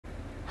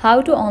How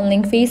to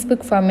unlink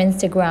Facebook from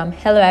Instagram.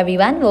 Hello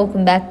everyone,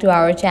 welcome back to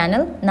our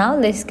channel. Now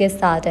let's get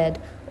started.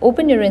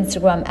 Open your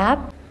Instagram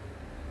app.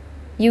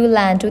 You will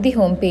land to the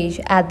home page.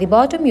 At the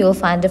bottom you will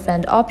find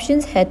different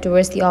options. Head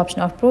towards the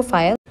option of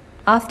profile.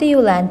 After you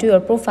land to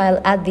your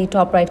profile, at the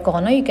top right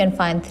corner you can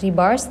find 3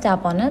 bars.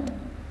 Tap on it.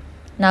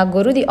 Now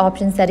go to the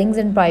option settings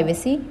and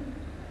privacy.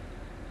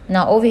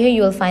 Now over here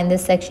you will find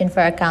this section for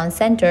account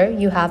center.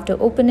 You have to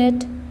open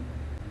it.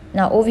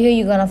 Now over here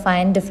you're gonna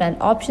find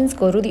different options.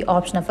 Go to the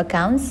option of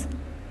accounts.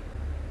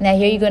 Now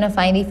here you're gonna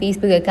find the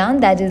Facebook account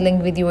that is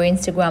linked with your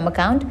Instagram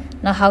account.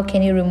 Now how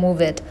can you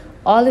remove it?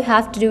 All you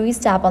have to do is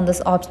tap on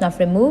this option of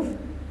remove.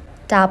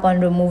 Tap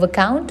on remove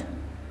account.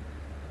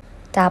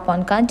 Tap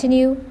on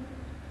continue.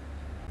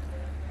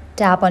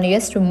 Tap on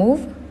yes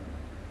remove.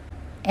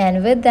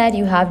 And with that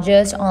you have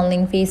just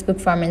unlinked Facebook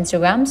from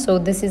Instagram. So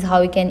this is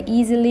how you can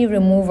easily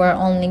remove or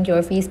unlink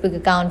your Facebook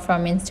account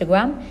from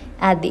Instagram.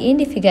 At the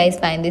end, if you guys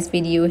find this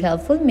video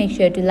helpful, make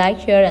sure to like,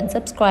 share and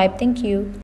subscribe. Thank you.